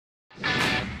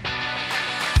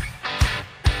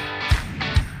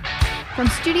From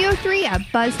Studio 3 at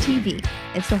Buzz TV,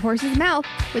 it's The Horse's Mouth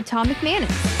with Tom McManus.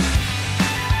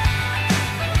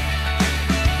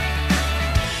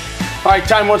 All right,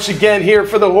 time once again here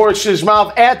for The Horse's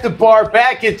Mouth at the bar,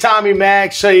 back at Tommy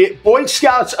Mac's, a Boy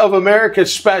Scouts of America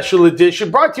special edition,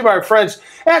 brought to you by our friends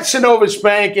at Synovus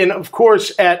Bank and, of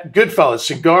course, at Goodfellas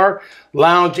Cigar,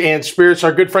 Lounge, and Spirits.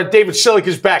 Our good friend David Sillick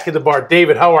is back at the bar.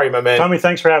 David, how are you, my man? Tommy,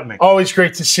 thanks for having me. Always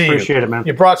great to see you. Appreciate it, man.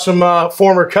 You brought some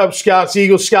former Cub Scouts,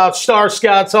 Eagle Scouts, Star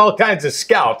Scouts, all kinds of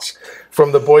scouts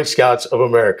from the Boy Scouts of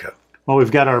America. Well,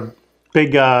 we've got our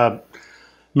big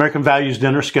American Values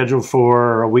Dinner scheduled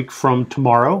for a week from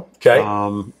tomorrow. Okay.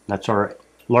 That's our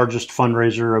largest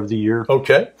fundraiser of the year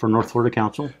for North Florida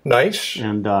Council. Nice.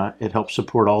 And it helps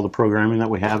support all the programming that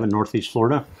we have in Northeast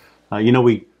Florida. You know,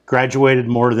 we graduated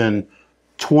more than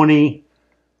for the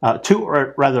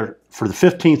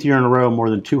 15th year in a row, more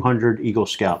than 200 Eagle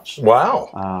Scouts.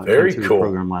 Wow. Very through cool. The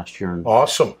program last year. And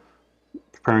awesome.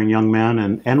 Preparing young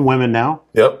men and women now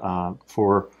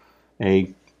for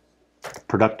a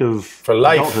productive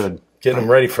adulthood. Getting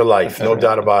them ready for life, no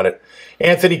doubt about it.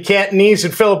 Anthony Cantonese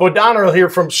and Philip O'Donnell here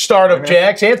from Startup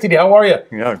Jacks. Anthony, how are you?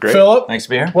 Yeah, great. Philip, thanks to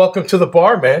be here. Welcome to the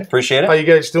bar, man. Appreciate it. How you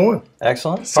guys doing?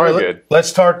 Excellent. All right, good.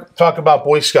 Let's talk about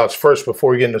Boy Scouts first before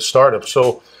we get into Startup.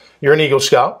 So you're an Eagle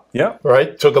Scout. Yeah.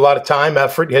 Right? Took a lot of time,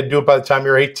 effort. You had to do it by the time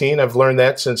you're 18. I've learned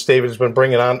that since David's been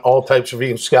bringing on all types of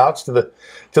Eagle Scouts to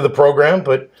the program.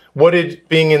 But what did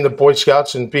being in the Boy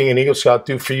Scouts and being an Eagle Scout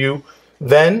do for you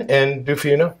then and do for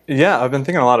you now? Yeah, I've been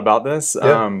thinking a lot about this.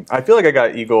 Yeah. I feel like I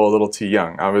got Eagle a little too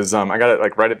young. I was I got it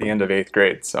like right at the end of 8th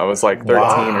grade, so I was like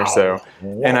 13 or so,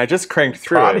 and I just cranked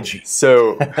through it.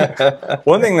 So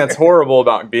one thing that's horrible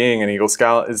about being an Eagle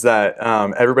Scout is that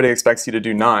everybody expects you to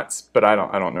do knots, but I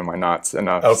don't know my knots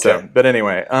enough. Okay. So, but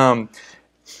anyway,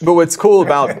 but what's cool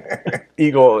about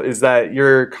Eagle is that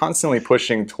you're constantly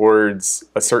pushing towards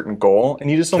a certain goal, and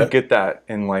you just don't get that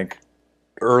in like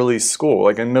early school,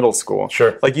 like in middle school.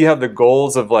 Sure. Like you have the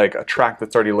goals of like a track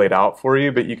that's already laid out for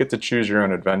you, but you get to choose your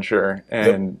own adventure,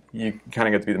 and you kind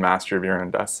of get to be the master of your own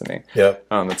destiny. Yeah.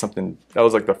 That's something that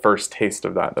was like the first taste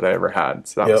of that I ever had.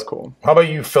 So that was cool. How about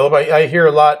you, Philip? I hear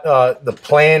a lot the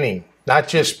planning, not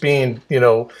just being,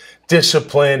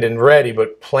 disciplined and ready,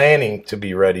 but planning to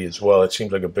be ready as well. It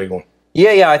seems like a big one.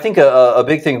 Yeah. I think a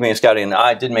big thing for me in scouting, and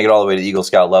I did make it all the way to Eagle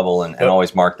Scout level and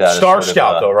always mark that Star as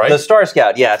Scout, though, right? The Star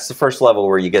Scout, yeah. It's the first level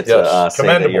where you get to say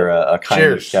that you're a kind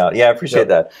of scout. Yeah, I appreciate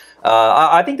that.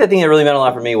 I think the thing that really meant a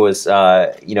lot for me was,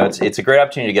 it's a great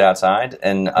opportunity to get outside.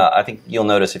 And I think you'll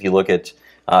notice if you look at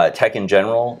tech in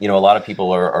general, a lot of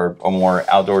people are more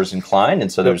outdoors inclined.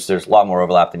 And so there's a lot more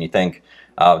overlap than you think.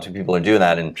 To people are doing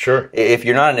that, and if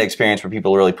you're not in an experience where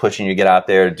people are really pushing you to get out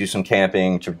there, to do some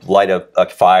camping, to light a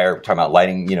fire, we're talking about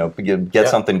lighting, get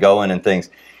something going and things,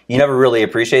 you never really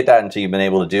appreciate that until you've been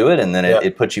able to do it, and then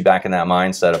it puts you back in that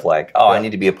mindset of like, I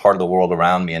need to be a part of the world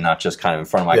around me and not just kind of in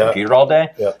front of my computer all day.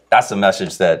 That's the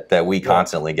message that we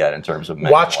constantly get in terms of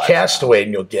watch Castaway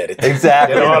and you'll get it.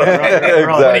 Exactly.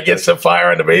 When he gets the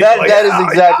fire on the base. That is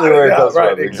exactly where it comes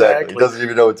from. Exactly. He doesn't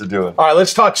even know what to do. All right,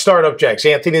 let's talk Startup Jacks.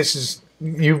 Anthony,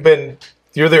 you're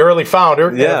the early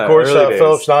founder. Yeah, and of course,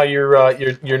 Phillips, now you're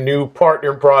your new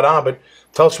partner brought on. But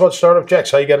tell us about Startup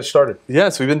Jacks, how you got it started. Yeah,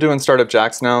 so we've been doing Startup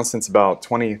Jacks now since about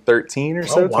 2013 or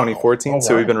so, 2014.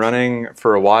 So we've been running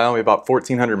for a while. We have about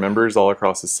 1,400 members all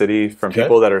across the city, from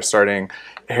people that are starting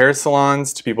hair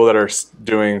salons to people that are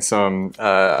doing some,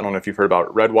 I don't know if you've heard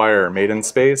about Redwire or Maiden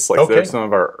Space. Like they're some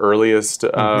of our earliest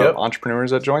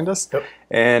entrepreneurs that joined us.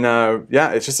 And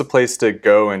it's just a place to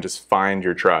go and just find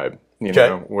your tribe.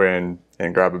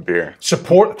 And grab a beer.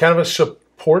 Kind of a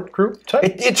support group type?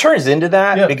 It turns into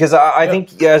that because I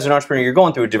think as an entrepreneur, you're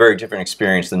going through a very different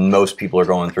experience than most people are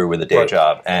going through with a day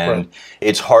job. And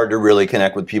it's hard to really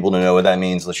connect with people to know what that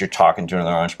means unless you're talking to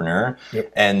another entrepreneur.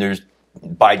 And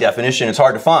by definition, it's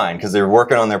hard to find because they're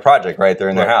working on their project, right? They're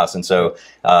in their house. And so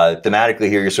thematically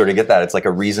here, you sort of get that. It's like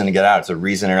a reason to get out. It's a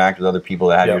reason to interact with other people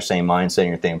that have your same mindset and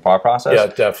your same thought process. Yeah,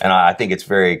 definitely. And I think it's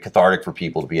very cathartic for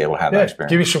people to be able to have that experience.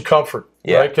 Give you some comfort.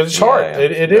 Right? Because it's hard.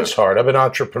 It is hard. I'm an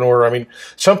entrepreneur. I mean,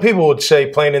 some people would say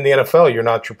playing in the NFL, you're an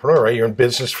entrepreneur, right? You're in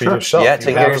business for yourself. Yeah,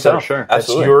 take care of yourself. That's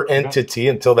your entity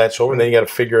until that's over, and then you got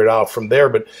to figure it out from there.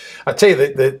 But I tell you,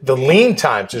 the lean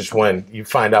times is when you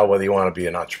find out whether you want to be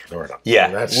an entrepreneur or not. Yeah.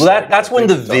 That's when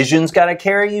the vision's got to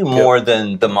carry you more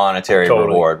than the monetary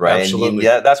reward, right? Absolutely.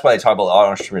 And that's why they talk about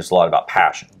entrepreneurs a lot about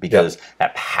passion, because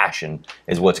that passion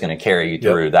is what's going to carry you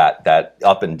through that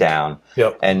up and down.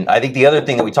 And I think the other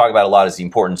thing that we talk about a lot is the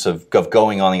importance of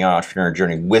going on the entrepreneur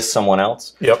journey with someone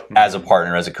else as a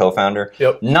partner, as a co-founder.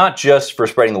 Not just for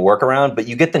spreading the work around, but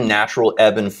you get the natural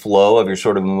ebb and flow of your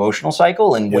sort of emotional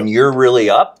cycle. And when you're really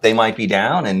up, they might be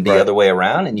down, and the other way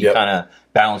around, and you kind of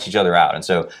balance each other out. And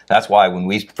so that's why when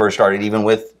we first started, even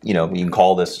with, you can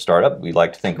call this a startup, we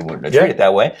like to think of treat it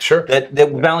that way. Sure.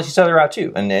 That we balance each other out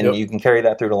too. And you can carry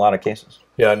that through to a lot of cases.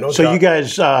 Yeah, no So doubt. you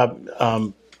guys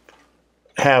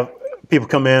have people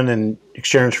come in and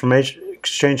exchange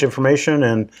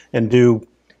information and do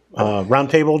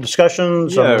roundtable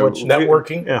discussions on what's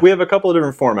networking. We have a couple of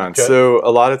different formats. So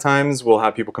a lot of times we'll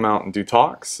have people come out and do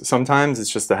talks. Sometimes it's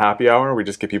just a happy hour. We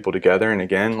just get people together, and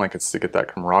again, like, it's to get that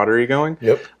camaraderie going.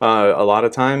 A lot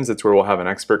of times it's where we'll have an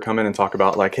expert come in and talk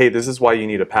about, like, hey, this is why you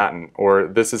need a patent, or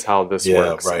this is how this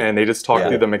works. And they just talk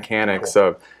through the mechanics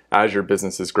of, as your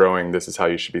business is growing, this is how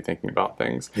you should be thinking about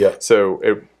things. So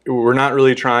we're not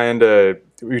really trying to,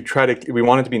 we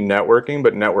want it to be networking,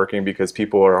 but networking because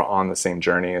people are on the same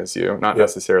journey as you, not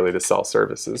necessarily to sell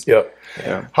services.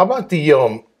 How about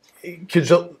the,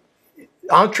 because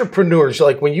entrepreneurs,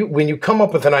 like when you come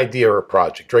up with an idea or a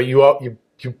project, right? You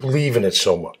believe in it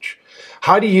so much.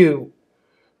 How do you,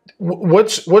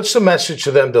 what's the message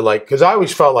to them to, like, because I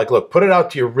always felt like, look, put it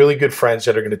out to your really good friends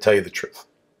that are going to tell you the truth.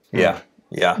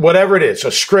 Whatever it is,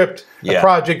 a script, a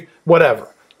project, whatever.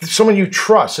 Someone you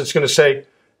trust that's going to say,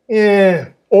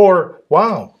 or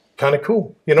wow, kind of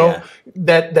cool.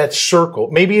 That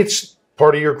circle. Maybe it's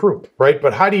part of your group, right?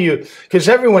 But how do you, because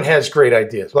everyone has great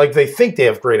ideas. Like, they think they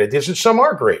have great ideas, and some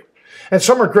are great. And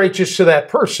some are great just to that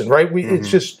person, right? It's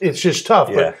just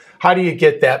tough. But how do you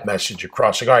get that message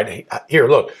across? Like, all right, here,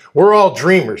 look, we're all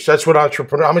dreamers. That's what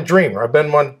I'm a dreamer. I've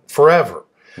been one forever.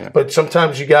 But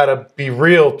sometimes you got to be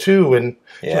real too, and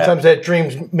sometimes that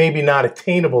dream's maybe not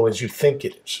attainable as you think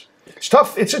it is. It's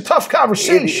tough. It's a tough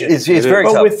conversation. It's very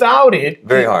tough. But without it,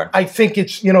 very hard. I think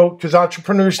it's, because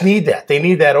entrepreneurs need that. They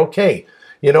need that. Okay,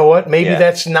 you know what? Maybe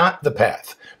that's not the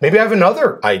path. Maybe I have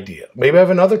another idea. Maybe I have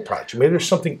another project. Maybe there's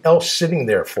something else sitting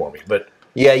there for me. But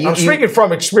I'm speaking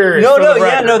from experience.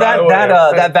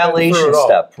 That validation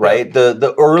step, right?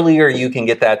 The earlier you can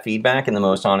get that feedback in the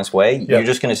most honest way, you're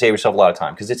just going to save yourself a lot of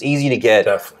time, because it's easy to get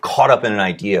caught up in an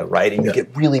idea, right? And you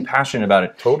get really passionate about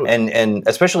it. Totally. And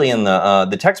especially in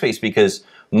the tech space, because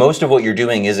most of what you're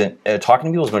doing isn't talking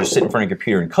to people, is going to sit in front of your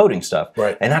computer and coding stuff,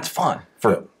 right? And that's fun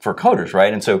for coders,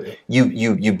 right? And so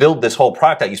you build this whole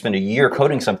product out, you spend a year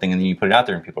coding something, and then you put it out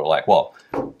there, and people are like, well,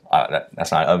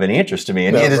 that's not of any interest to me,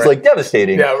 and it's like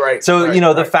devastating.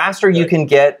 So the faster you can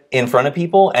get in front of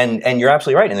people, and you're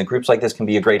absolutely right, and the groups like this can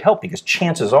be a great help, because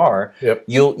chances are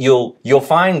you'll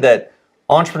find that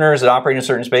entrepreneurs that operate in a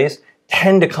certain space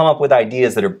tend to come up with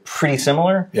ideas that are pretty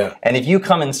similar. And if you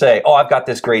come and say, oh, I've got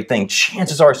this great thing,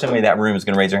 chances are somebody in that room is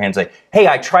going to raise their hand and say, hey,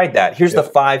 I tried that. Here's the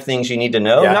 5 things you need to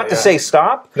know. Not to say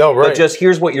stop, but just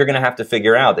here's what you're going to have to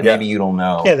figure out that maybe you don't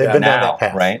know they've been now, down that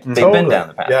path. right? They've been down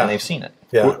the path, and they've seen it.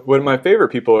 One of my favorite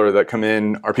people that come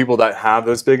in are people that have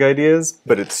those big ideas,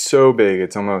 but it's so big,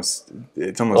 it's almost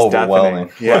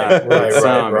overwhelming.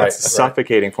 Deafening. It's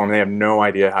suffocating for them. They have no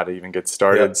idea how to even get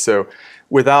started. So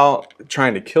without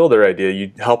trying to kill their idea,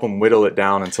 you help them whittle it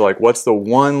down into, like, what's the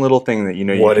one little thing that you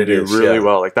can do really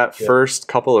well. Like, that first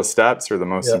couple of steps are the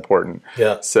most important.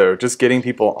 So just getting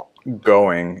people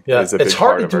going is a big part of it. It's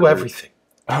hard to do everything.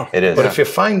 It is. But if you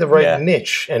find the right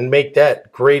niche and make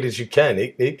that great as you can,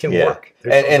 it can work.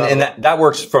 And that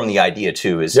works from the idea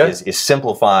too, is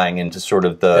simplifying into sort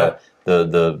of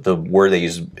the word they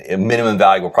use, a minimum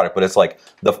valuable product. But it's like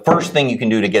the first thing you can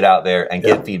do to get out there and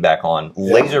get feedback on,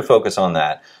 laser focus on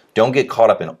that. Don't get caught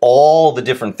up in all the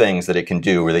different things that it can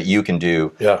do or that you can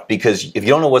do. Because if you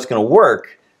don't know what's going to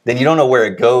work, then you don't know where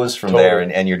it goes from there,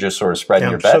 and you're just sort of spreading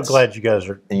your bets. I'm so glad you guys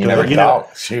are and you never know.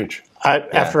 It's huge.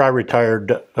 After I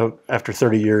retired, after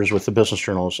 30 years with the Business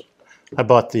Journals, I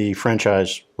bought the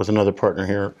franchise with another partner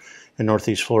here in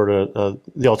Northeast Florida,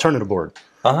 the Alternative Board,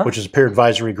 which is a peer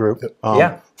advisory group.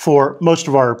 For most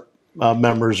of our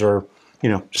members are,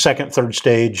 second, third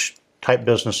stage type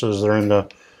businesses. They're in the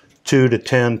 $2 to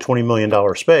 $10, $20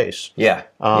 million space.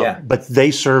 But they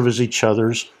serve as each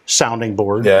other's sounding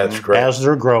board that's great. As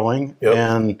they're growing.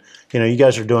 And you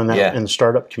guys are doing that in the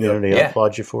startup community. I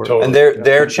applaud you for it. And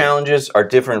their challenges are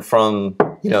different from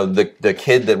the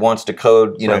kid that wants to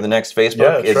code the next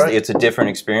Facebook. It's a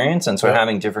different experience, and so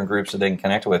having different groups that they can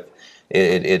connect with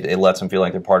it lets them feel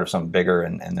like they're part of something bigger,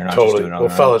 and they're not just doing it on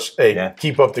their own. Fellas, hey,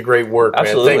 keep up the great work,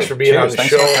 Absolutely. man. Thanks for being on the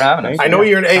show. For having us. I know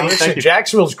you're hey, listen,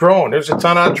 Jacksonville's growing. There's a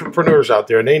ton of entrepreneurs out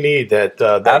there, and they need that.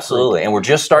 Absolutely, group. And we're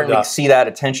just starting to see that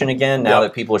attention again now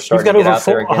that people are starting to get out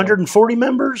there again. 140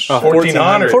 members?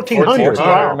 1,400. 1,400.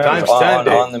 Wow. Times 10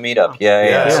 on the meetup.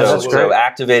 Yeah. So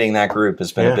activating that group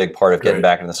has been a big part of getting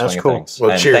back in the swing of things.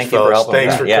 Well, cheers, thank you for helping.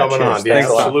 Thanks for coming on. Thanks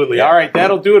Absolutely. All right,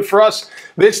 that'll do it for us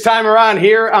this time around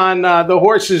here on The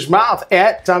Horse's Mouth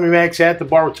at Tommy Max at the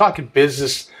bar. We're talking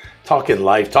business, talking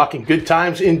life, talking good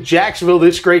times in Jacksonville,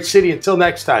 this great city. Until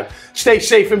next time, stay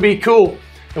safe and be cool,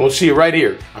 and we'll see you right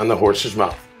here on The Horse's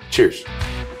Mouth. Cheers.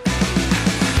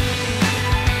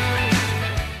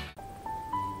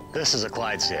 This is a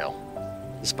Clydesdale.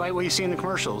 Despite what you see in the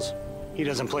commercials, he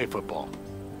doesn't play football.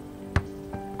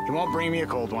 He won't bring me a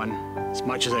cold one, as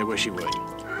much as I wish he would.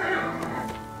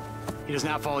 He does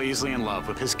not fall easily in love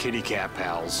with his kitty cat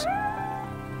pals,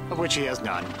 of which he has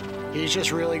none. He's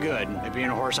just really good at being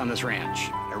a horse on this ranch.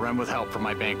 I run with help from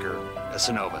my banker at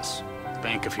Synovus,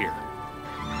 Bank of Here.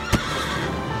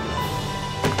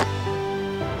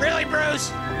 Really,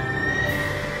 Bruce?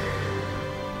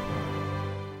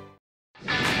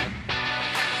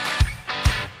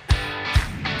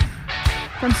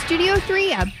 From Studio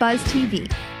 3 at Buzz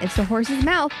TV, it's The Horse's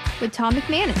Mouth with Tom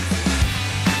McManus.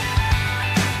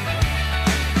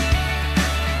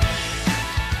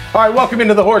 All right, welcome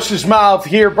into The Horse's Mouth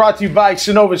here, brought to you by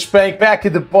Synovus Bank. Back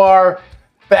at the bar,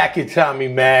 back at Tommy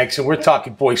Max, and we're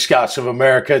talking Boy Scouts of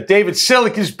America. David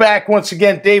Sillick is back once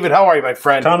again. David, how are you, my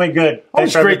friend? Tommy, good.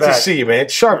 Always great to see you, man.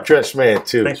 Sharp-dressed man,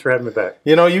 too. Thanks for having me back.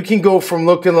 You know, you can go from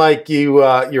looking like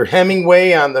you're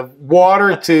Hemingway on the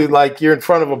water to like you're in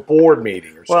front of a board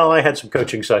meeting or something. Well, I had some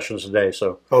coaching sessions today,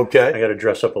 so I got to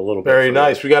dress up a little bit. Very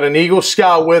nice. We got an Eagle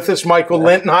Scout with us, Michael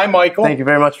Linton. Hi, Michael. Thank you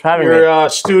very much for having me. You're a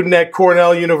student at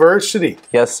Cornell University.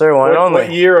 Yes, sir. One and only.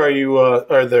 What year are you?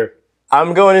 Are there?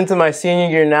 I'm going into my senior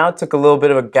year now. Took a little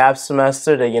bit of a gap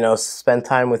semester to, spend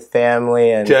time with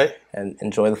family and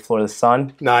enjoy the Florida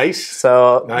sun. Nice.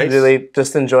 So really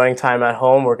just enjoying time at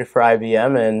home, working for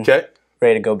IBM, and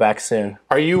ready to go back soon.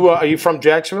 Are you from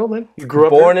Jacksonville then? You grew up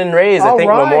Born and raised, I think,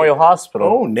 Memorial Hospital.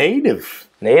 Oh, native.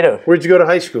 Native. Where'd you go to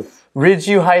high school?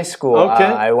 Ridgeview High School. Okay.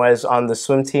 I was on the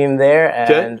swim team there,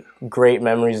 and great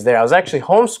memories there. I was actually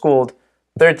homeschooled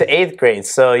 3rd to 8th grade,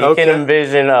 so you can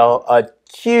envision a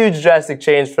huge drastic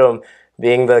change from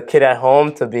being the kid at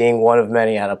home to being one of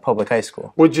many at a public high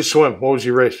school. What'd you swim? What was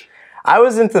your race? I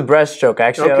was into breaststroke. I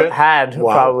actually had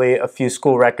probably a few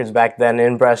school records back then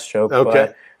in breaststroke.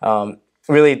 But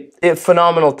really,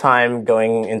 phenomenal time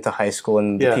going into high school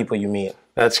and the people you meet.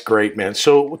 That's great, man.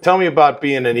 So tell me about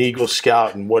being an Eagle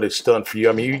Scout and what it's done for you.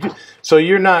 I mean, so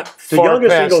you're not far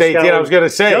past 18. I was going to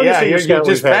say, you're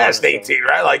just past 18,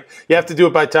 right? Like you have to do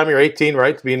it by the time you're 18,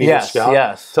 right, to be an Eagle Scout?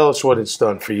 Yes. Tell us what it's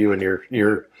done for you and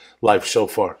your life so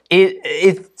far.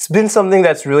 It's been something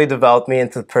that's really developed me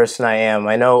into the person I am.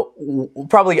 I know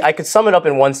probably I could sum it up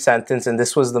in one sentence, and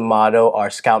this was the motto our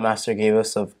Scoutmaster gave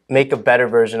us of make a better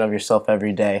version of yourself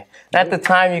every day. And at the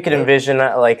time, you could envision,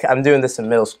 like, I'm doing this in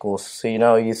middle school. So,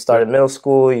 you start in middle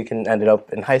school, you can end it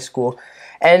up in high school.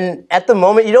 And at the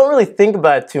moment, you don't really think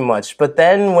about it too much. But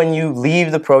then when you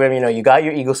leave the program, you got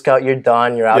your Eagle Scout, you're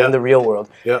done, you're out in the real world.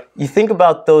 You think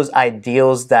about those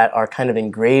ideals that are kind of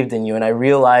engraved in you. And I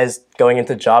realized going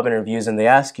into job interviews and they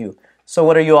ask you, so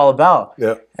what are you all about?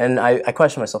 And I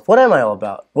question myself, what am I all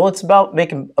about? Well, it's about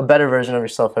making a better version of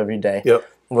yourself every day.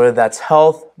 Whether that's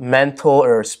health, mental,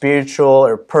 or spiritual,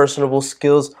 or personable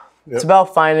skills. It's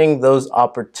about finding those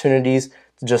opportunities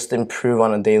just improve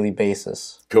on a daily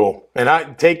basis. Cool. And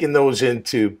I'm taking those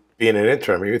into being an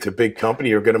intern. You're with a big company.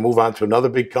 You're going to move on to another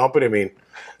big company. I mean,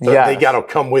 they got to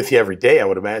come with you every day, I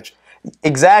would imagine.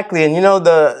 Exactly. And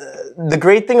the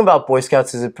great thing about Boy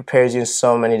Scouts is it prepares you in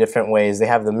so many different ways. They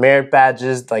have the merit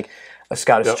badges, like a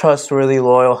Scout is trustworthy,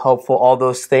 loyal, helpful, all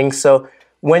those things. So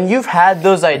when you've had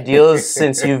those ideals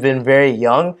since you've been very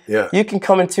young, you can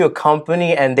come into a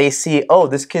company and they see, oh,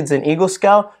 this kid's an Eagle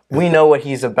Scout. We know what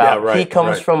he's about. He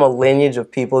comes from a lineage of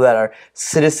people that are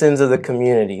citizens of the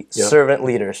community, servant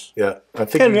leaders. I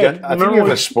think you have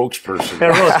a spokesperson.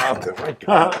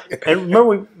 And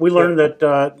remember, we learned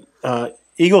that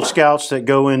Eagle Scouts that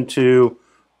go into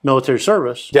military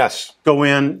service go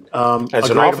in as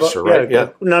an officer, right?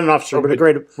 Not an officer, but a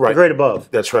grade above.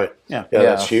 That's right.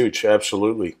 That's huge.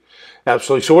 Absolutely.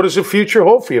 So what does the future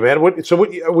hold for you, man? Were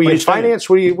you in finance?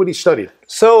 What are you studying?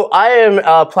 So I am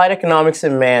applied economics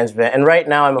and management, and right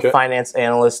now I'm a finance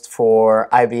analyst for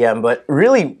IBM. But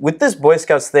really, with this Boy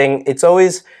Scouts thing, it's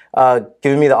always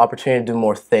given me the opportunity to do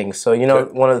more things. So,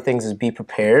 one of the things is be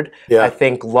prepared. I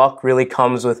think luck really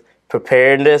comes with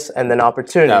preparedness, and then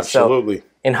opportunity. Absolutely. So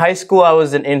in high school, I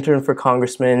was an intern for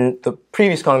the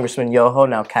previous Congressman Yoho,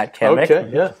 now Kat Kamek. Okay,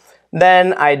 yeah.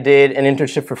 Then I did an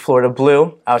internship for Florida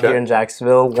Blue out here in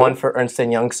Jacksonville, one for Ernst &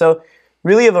 Young. So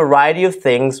really a variety of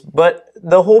things, but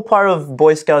the whole part of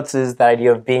Boy Scouts is the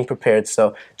idea of being prepared.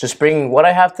 So just bringing what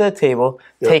I have to the table,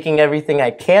 taking everything I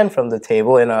can from the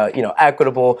table in a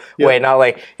equitable way, not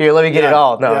like, here, let me get it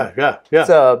all. No, it's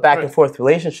a back and forth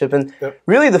relationship. And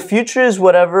really the future is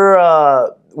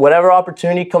whatever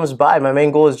opportunity comes by. My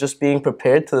main goal is just being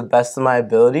prepared to the best of my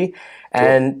ability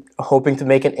and hoping to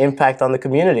make an impact on the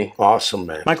community. Awesome,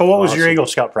 man. Michael, what was your Eagle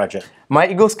Scout project? My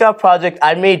Eagle Scout project,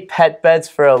 I made pet beds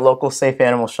for a local safe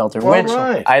animal shelter, which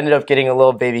I ended up getting a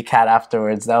little baby cat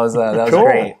afterwards. That was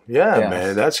great. Yeah,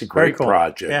 man, that's a great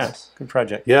project. Yeah, good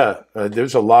project. Yeah,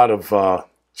 there's a lot of,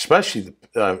 especially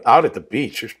out at the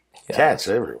beach, there's cats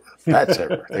everywhere, pets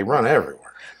everywhere. They run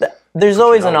everywhere. There's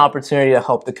always an opportunity to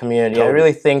help the community. Totally. I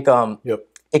really think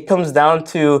it comes down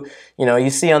to, you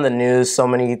see on the news so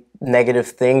many negative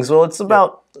things. Well, it's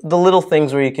about the little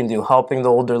things where you can do, helping the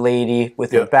older lady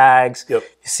with her bags. You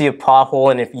see a pothole,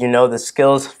 and if you know the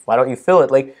skills, why don't you fill it?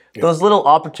 Like those little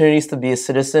opportunities to be a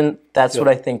citizen, that's what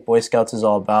I think Boy Scouts is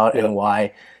all about and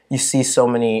why you see so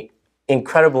many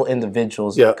incredible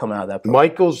individuals come out of that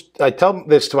program. I tell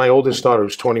this to my oldest daughter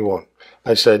who's 21.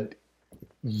 I said,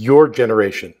 your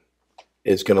generation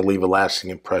is going to leave a lasting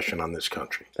impression on this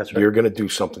country. That's right. You're going to do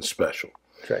something special.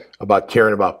 That's right. About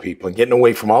caring about people and getting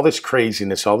away from all this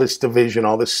craziness, all this division,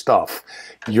 all this stuff.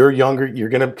 You're younger,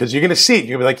 because you're going to see it.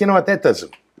 You're going to be like, you know what, that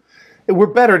doesn't. We're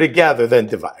better together than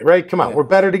divide, right? Come on, we're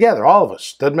better together, all of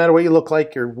us. Doesn't matter what you look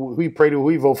like or who you pray to, who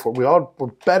you vote for. We're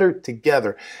better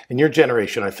together. And your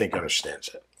generation, I think, understands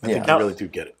it. I think you really do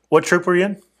get it. What troop were you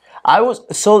in?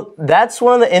 So that's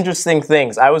one of the interesting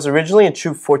things. I was originally in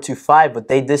Troop 425, but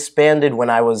they disbanded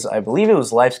when I believe it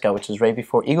was Life Scout, which was right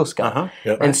before Eagle Scout.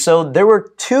 And so there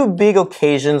were two big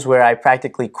occasions where I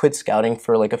practically quit scouting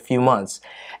for like a few months.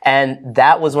 And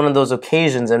that was one of those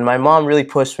occasions. And my mom really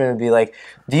pushed me to be like,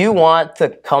 do you want to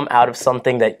come out of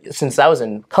something that, since I was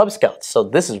in Cub Scouts, so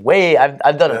this is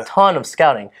I've done a ton of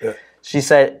scouting. She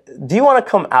said, do you want to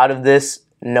come out of this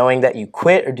knowing that you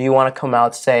quit, or do you want to come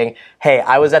out saying, hey,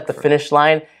 I was at the finish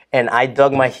line and I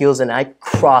dug my heels and I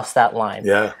crossed that line.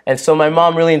 And so my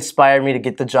mom really inspired me to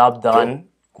get the job done.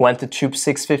 Went to Troop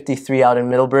 653 out in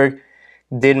Middleburg,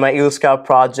 did my Eagle Scout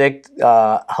project,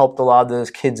 helped a lot of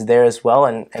those kids there as well,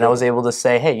 and I was able to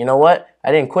say, hey, you know what?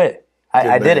 I didn't quit.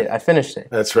 I did it. I finished it.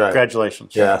 That's right.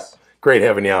 Congratulations. Yes. Great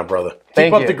having you on, brother.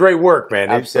 Thank Keep you. up the great work,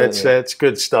 man. Absolutely. That's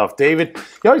good stuff. David,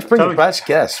 you always bring the best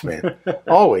guests, man.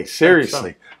 Always,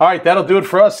 seriously. All right, that'll do it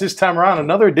for us this time around.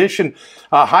 Another edition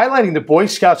highlighting the Boy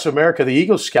Scouts of America, the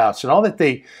Eagle Scouts, and all that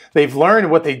they've learned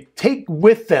and what they take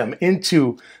with them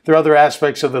into their other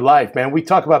aspects of their life, man. We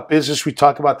talk about business. We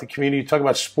talk about the community. We talk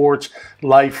about sports,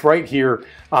 life right here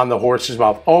on the Horse's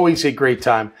Mouth. Always a great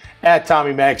time at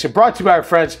Tommy Max. And brought to you by our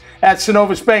friends at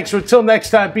Synovus Bank. So until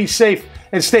next time, be safe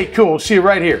and stay cool. We'll see you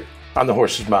right here on the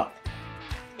Horse's Mouth.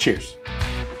 Cheers.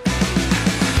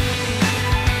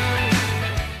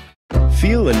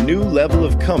 Feel a new level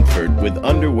of comfort with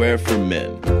underwear for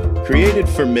men. Created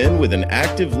for men with an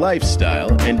active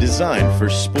lifestyle and designed for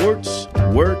sports,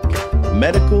 work,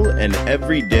 medical, and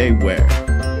everyday wear.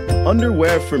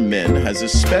 Underwear for Men has a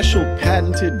special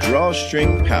patented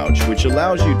drawstring pouch which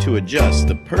allows you to adjust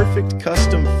the perfect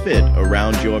custom fit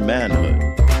around your manhood.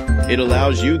 It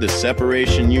allows you the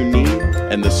separation you need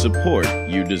and the support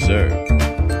you deserve.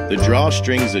 The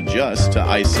drawstrings adjust to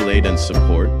isolate and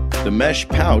support. The mesh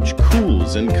pouch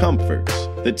cools and comforts.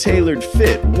 The tailored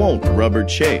fit won't rubber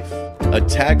chafe. A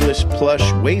tagless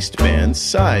plush waistband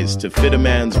sized to fit a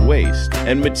man's waist,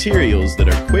 and materials that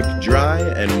are quick dry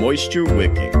and moisture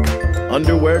wicking.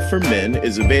 Underwear for Men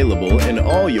is available in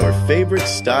all your favorite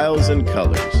styles and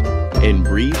colors. In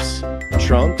briefs,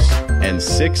 trunks, and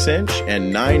 6-inch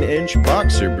and 9-inch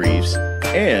boxer briefs,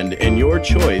 and in your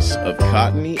choice of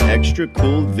cottony, extra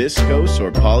cool, viscose,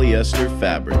 or polyester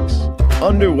fabrics.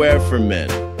 Underwear for Men.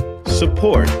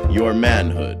 Support your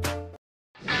manhood.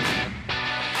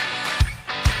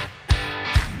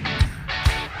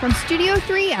 From Studio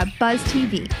 3 at Buzz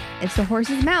TV, it's The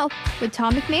Horse's Mouth with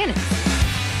Tom McManus.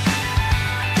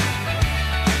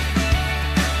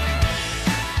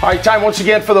 All right, time once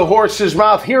again for the Horse's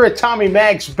Mouth here at Tommy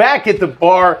Mag's, back at the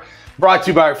bar, brought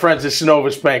to you by our friends at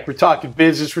Synovus Bank. We're talking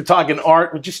business, we're talking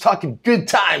art, we're just talking good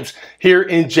times here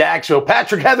in Jacksonville.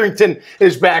 Patrick Hetherington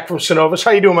is back from Synovus.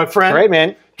 How you doing, my friend? Great,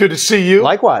 man. Good to see you.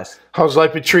 Likewise. How's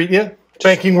life been treating you?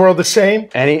 Banking world the same?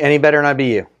 Any better than I'd be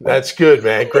you. That's good,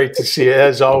 man. Great to see you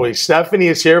as always. Stephanie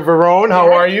is here. Verone,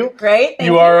 how are you? Great.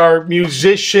 You are our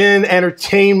musician,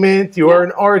 entertainment. You are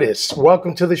an artist.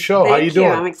 Welcome to the show. How you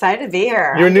doing? I'm excited to be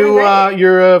here. You're new.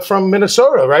 You're from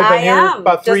Minnesota, right? I Been here am.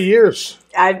 about 3 years.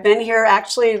 I've been here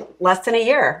actually less than a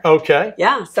year. Okay.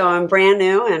 Yeah, so I'm brand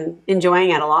new and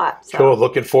enjoying it a lot. So. Cool.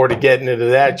 Looking forward to getting into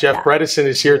that. Jeff Bredesen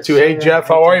is here too. Hey, Jeff,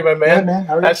 how are you, my man? Good, man.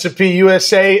 How are you? S&P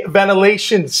USA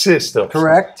ventilation systems.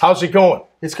 Correct. How's it going?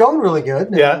 It's going really good.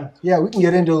 Yeah. Yeah, we can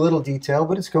get into a little detail,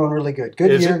 but it's going really good.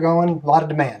 Good Is year it? going, a lot of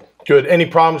demand. Good. Any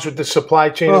problems with the supply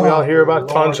chain that we all hear about? Lord,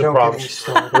 Tons of don't problems. get me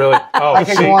started. Really? Oh, I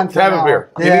could see, go on for have an a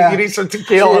hour. beer. Yeah. You need some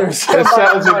tequila. Cheers. That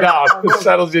settles you down. It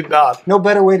settles you down. No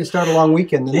better way to start a long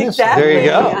weekend than this. Exactly. There you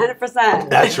go. 100%.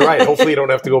 That's right. Hopefully you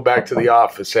don't have to go back to the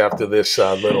office after this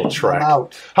little trek. I'm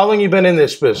out. How long you been in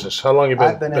this business? How long you been,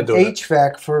 I've been in doing it?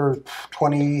 HVAC for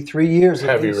 23 years at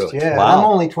Have you least. really? Yeah, Wow. I'm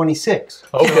only 26.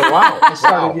 Okay, wow. I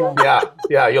started young.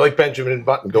 Yeah. You're like Benjamin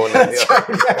Button going down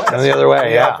The other way,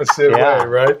 the yeah. opposite way,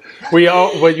 right?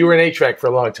 You were in HVAC for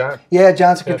a long time. Yeah,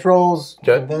 Johnson Controls,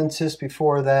 Okay. Ventus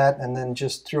before that, and then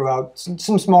just throughout some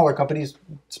smaller companies.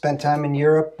 Spent time in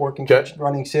Europe working, Okay.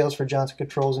 running sales for Johnson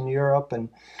Controls in Europe, and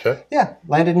Okay. yeah,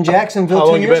 landed in Jacksonville How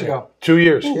 2 long you years been? ago. 2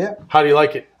 years. Yeah. How do you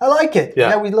like it? I like it. Yeah.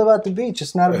 Yeah, we live out the beach.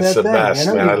 It's not a It's bad the thing. best,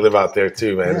 you know? man. I live out there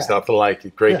too, man. There's Yeah. nothing like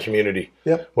it. Great Yeah. community.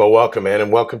 Yep. Well, welcome, man,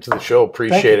 and welcome to the show.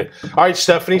 Appreciate Thank it. All right,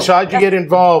 Stephanie. So, how'd you get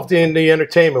involved in the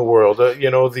entertainment world?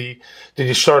 Did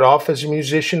you start off as a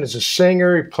musician, as a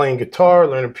singer, playing guitar,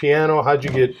 learning piano? How'd you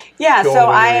get? Yeah, going so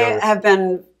when you I were younger? have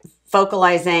been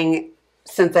vocalizing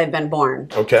since I've been born,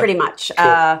 Okay. pretty much.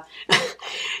 Cool.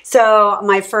 So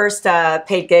my first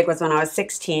paid gig was when I was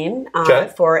 16 Okay.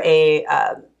 for a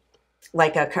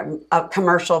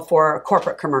commercial for a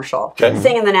corporate commercial, Okay.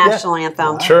 singing the national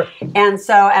anthem. Sure. And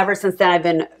so ever since then, I've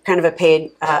been kind of a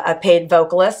paid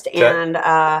vocalist, Okay. and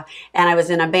I was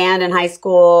in a band in high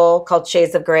school called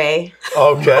Shades of Grey.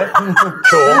 Okay.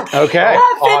 Cool. Okay.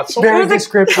 Awesome. Very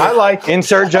descriptive. I like it.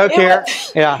 Insert joke here.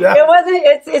 Yeah. It wasn't.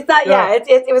 It's not. Yeah.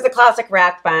 Yeah. It was a classic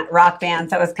rock band,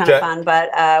 so it was kind Okay. of fun. But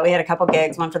we had a couple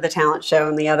gigs, one for the talent show,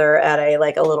 and the other at a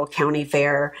little county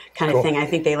fair kind of thing. I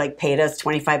think they paid us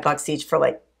 $25 each for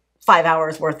 5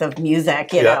 hours worth of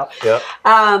music. You know. Yeah.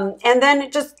 And then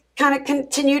it just kind of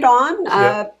continued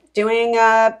on doing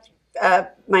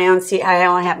my own. I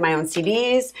only have my own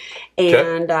CDs,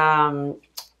 and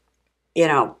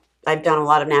I've done a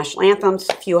lot of national anthems,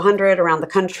 a few hundred around the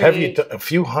country. Have you done a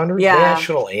few hundred Yeah.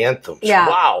 national anthems? Yeah.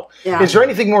 Wow. Yeah. Is there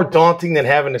anything more daunting than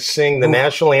having to sing the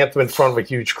national anthem in front of a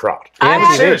huge crowd? And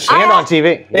on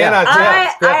TV. And on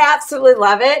I absolutely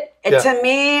love it. Yeah. To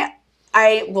me,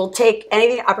 I will take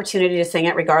any opportunity to sing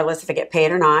it, regardless if I get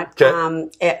paid or not. Okay.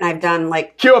 And I've done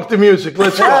Cue up the music.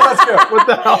 Let's go. Let's go. What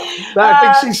the hell? I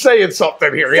think she's saying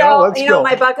something here. Let's go.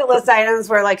 my bucket list items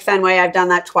were Fenway. I've done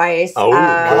that twice. Oh,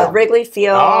 cool. Wrigley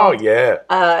Field. Oh, yeah.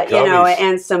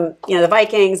 And some, the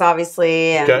Vikings,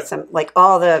 obviously, and Okay. some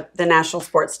all the national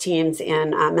sports teams in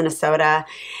Minnesota.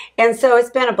 And so it's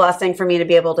been a blessing for me to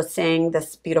be able to sing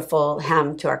this beautiful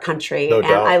hymn to our country. No and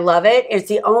doubt. I love it. It's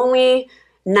the only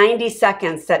 90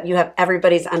 seconds that you have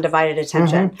everybody's undivided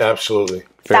attention. Absolutely.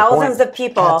 Thousands of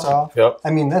people. Hats off. Yep.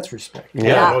 I mean, that's respect.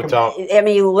 Yeah, no doubt. I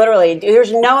mean, literally,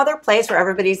 there's no other place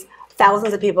where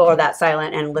thousands of people are that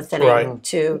silent and listening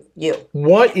to you.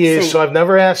 What is, Sing. so I've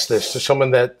never asked this to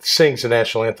someone that sings the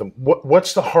national anthem.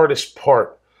 What's the hardest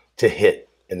part to hit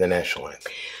in the national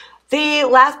anthem? The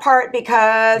last part,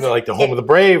 because... Like the Home of the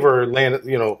Brave or Land,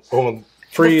 Home of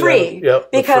Free. The free.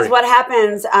 Yep, the because free. what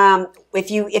happens, if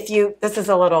you, this is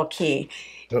a little key.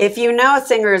 Yep. If you know a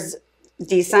singer's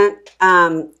decent,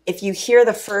 if you hear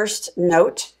the first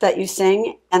note that you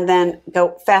sing and then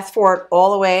go fast forward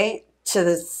all the way to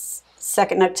the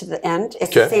second note to the end,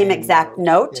 it's the same exact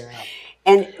note. Yeah.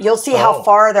 And you'll see how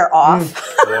far they're off.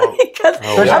 Because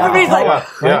everybody's like,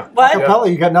 what? Acapella,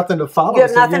 you got nothing to follow. You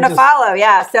have nothing to follow,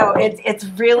 yeah. So it's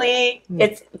really,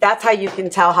 that's how you can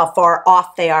tell how far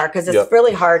off they are, because it's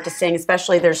really hard to sing,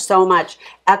 especially there's so much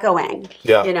echoing,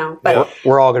 But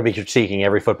we're all going to be critiquing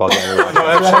every football game we watch.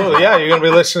 Absolutely, yeah. You're going to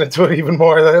be listening to it even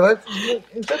more. They're like,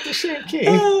 is that the same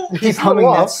key? Keep humming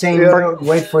that same note,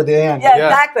 wait for the end. Yeah,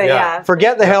 exactly, yeah.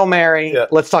 Forget the Hail Mary.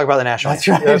 Let's talk about the national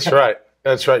anthem. That's right.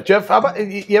 That's right. Jeff, how about,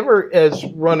 you ever, as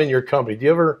running your company, do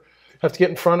you ever have to get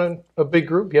in front of a big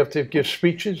group? You have to give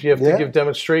speeches? You have to give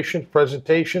demonstrations,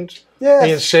 presentations? Yes.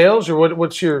 In sales, or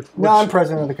what's your? No, I'm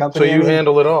president of the company. So you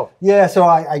handle it all. Yeah, so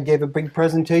I gave a big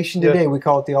presentation today. We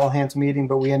call it the all hands meeting,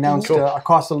 but we announced a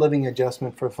cost of living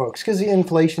adjustment for folks because the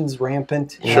inflation's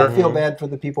rampant. Sure. I feel bad for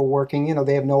the people working. You know,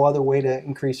 they have no other way to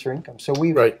increase their income. So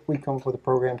we come up with a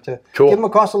program to give them a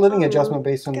cost of living adjustment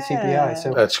based on the CPI.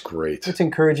 So that's great. It's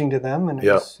encouraging to them, and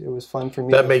it was fun for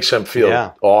me. That makes them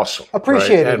feel awesome,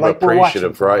 appreciated, and like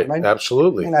appreciative, we're watching, right?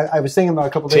 Absolutely. And I was thinking about a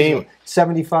couple of days ago,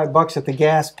 $75 at the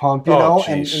gas pump, you know,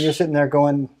 and you're sitting there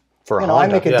going, I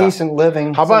make a decent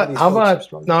living. How about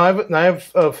now? I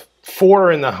have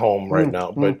 4 in the home right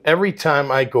now, but every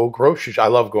time I go grocery, I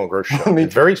love going grocery shopping.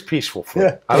 It's very peaceful for me.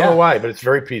 I don't know why, but it's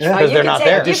very peaceful because they're not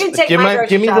there. Just give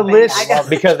me the list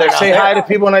because they're not say hi to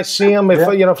people when I see them. If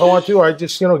if I want to, or I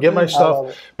just get my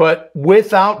stuff. But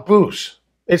without booze,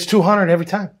 it's $200 every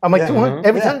time. I'm like $200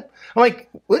 every time. I'm like,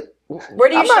 what? Where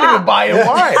do you shop? I'm not even buying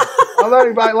wine. I'm not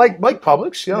even buying like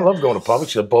Publix. I love going to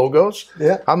Publix. The BOGOs.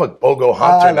 Yeah. I'm a BOGO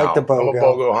hunter now. Like the BOGO. I'm a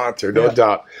BOGO hunter, no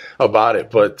doubt about it.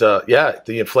 But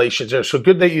the inflation's there. So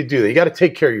good that you do that. You got to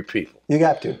take care of your people. You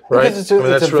got to. Right? Because it's a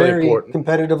really very important.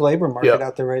 competitive labor market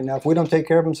out there right now. If we don't take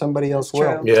care of them, somebody else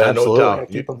will. Yeah, absolutely.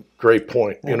 No doubt. Great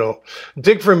point. Yeah.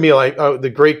 Dick Vermeil, the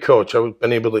great coach, I've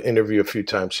been able to interview a few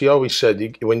times. He always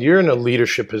said, when you're in a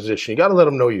leadership position, you got to let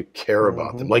them know you care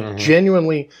about them. Like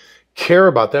genuinely care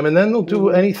about them, and then they'll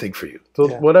do anything for you.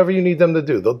 Whatever you need them to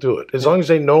do, they'll do it. As long as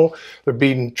they know they're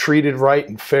being treated right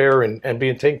and fair and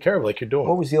being taken care of like you're doing.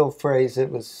 What was the old phrase? It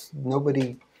was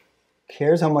nobody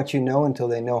cares how much you know until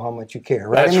they know how much you care.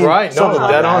 Right? That's right. No,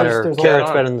 dead on. Carrot's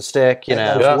better than the stick.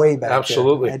 That was way back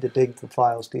absolutely. There. I had to dig the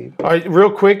files deep. All right, real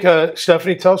quick,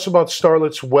 Stephanie, tell us about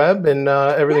Starlet's Web and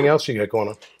everything else you got going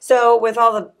on. So with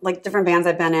all the different bands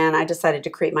I've been in, I decided to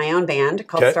create my own band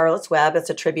called Starlet's Web. It's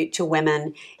a tribute to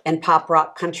women in pop,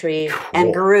 rock, country,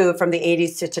 and groove from the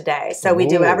 80s to today. So we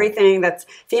do everything that's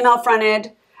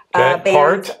female-fronted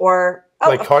bands or...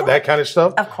 that kind of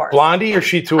stuff? Of course. Blondie, or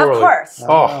she too early? Of course.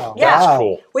 Oh, that's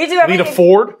cool. We do everything. Lita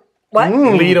Ford? What?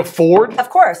 Lita Ford? Of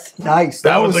course. Nice.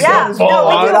 That was we do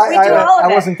all of it. I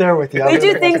wasn't there with you. We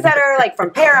do things that are like from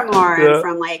Paramore and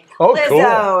from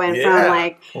Lizzo and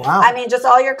from I mean, just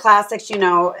all your classics,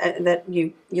 that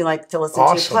you like to listen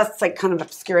to, plus kind of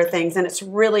obscure things. And it's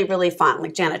really, really fun,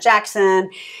 like Janet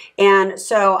Jackson. And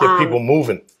so... Get people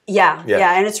moving. Yeah.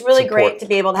 And it's really great to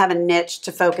be able to have a niche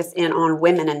to focus in on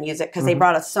women in music because they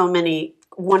brought us so many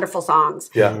wonderful songs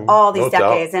all these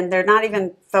decades, and they're not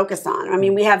even focused on. I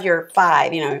mean, we have your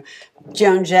 5,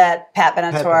 Joan Jett, Pat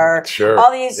Benatar,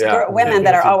 all these women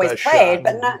that are always played,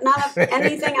 but none of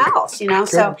anything else,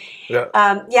 So, so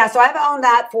I've owned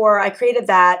that I created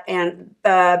that, and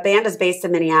the band is based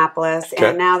in Minneapolis,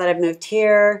 and now that I've moved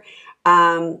here,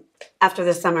 after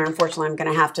this summer, unfortunately, I'm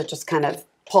going to have to just kind of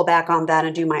pull back on that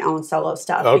and do my own solo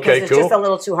stuff because it's just a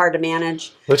little too hard to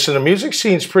manage. Listen, the music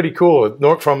scene's pretty cool.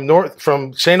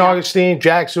 From St. Augustine,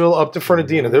 Jacksonville, up to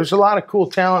Fernandina. There's a lot of cool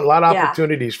talent, a lot of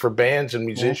opportunities for bands and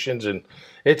musicians, and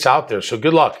it's out there. So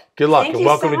good luck. Good luck. Thank and you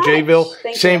welcome so to Jayville.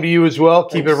 much. Same to you as well.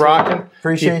 Keep it rocking.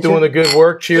 Appreciate Keep doing the good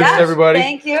work. Cheers to everybody.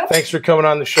 Thank you. Thanks for coming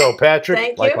on the show, Patrick.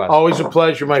 Thank you. Likewise. Always a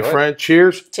pleasure, my friend.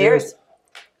 Cheers. Cheers.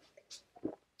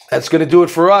 That's going to do it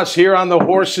for us here on The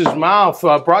Horse's Mouth,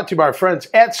 brought to you by our friends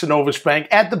at Synovus Bank,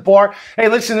 at the bar. Hey,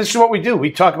 listen, this is what we do. We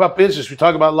talk about business. We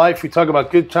talk about life. We talk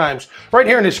about good times right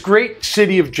here in this great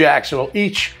city of Jacksonville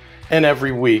each and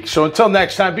every week. So until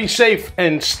next time, be safe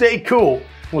and stay cool.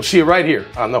 We'll see you right here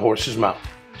on The Horse's Mouth.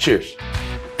 Cheers.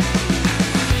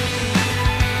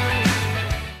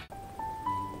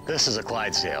 This is a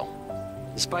Clydesdale.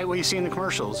 Despite what you see in the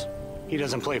commercials, he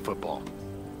doesn't play football.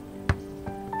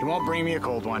 He won't bring me a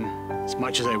cold one, as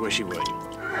much as I wish he would.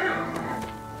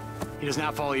 He does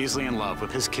not fall easily in love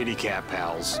with his kitty cat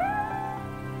pals,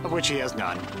 of which he has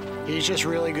none. He's just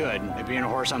really good at being a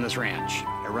horse on this ranch.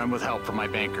 I run with help from my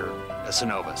banker at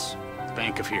Synovus, the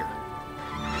Bank of Here.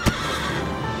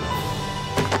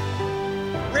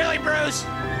 Really, Bruce?